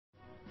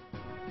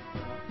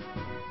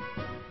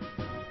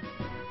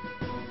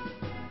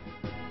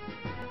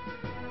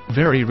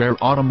Very rare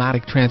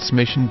automatic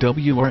transmission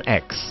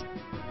WRX.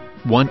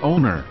 1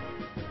 owner.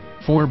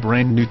 4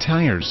 brand new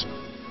tires.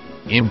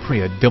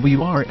 Impreza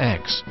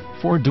WRX,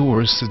 4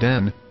 doors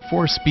sedan,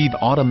 4-speed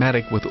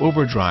automatic with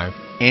overdrive,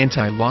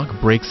 anti-lock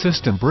brake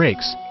system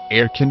brakes,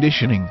 air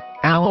conditioning,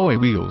 alloy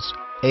wheels,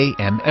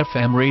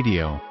 AM/FM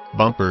radio,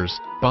 bumpers,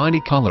 body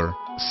color,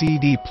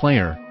 CD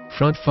player,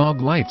 front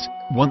fog lights,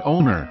 1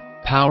 owner,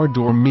 power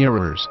door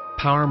mirrors,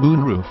 power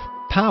moonroof,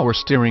 power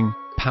steering,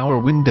 power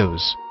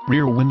windows,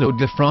 rear window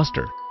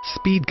defroster,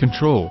 speed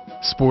control,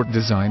 sport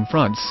design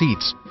front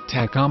seats,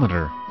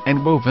 tachometer,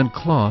 and woven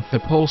cloth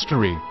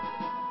upholstery.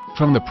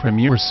 From the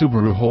premier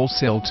Subaru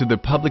wholesale to the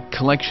public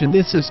collection,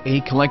 this is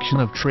a collection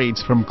of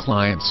trades from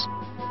clients.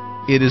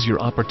 It is your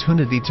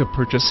opportunity to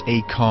purchase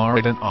a car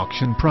at an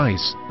auction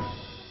price.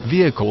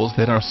 Vehicles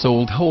that are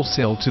sold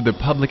wholesale to the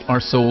public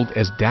are sold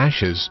as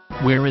dashes,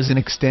 whereas an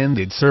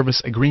extended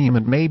service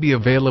agreement may be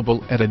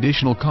available at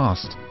additional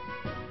cost.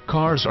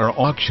 Cars are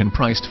auction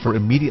priced for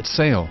immediate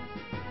sale.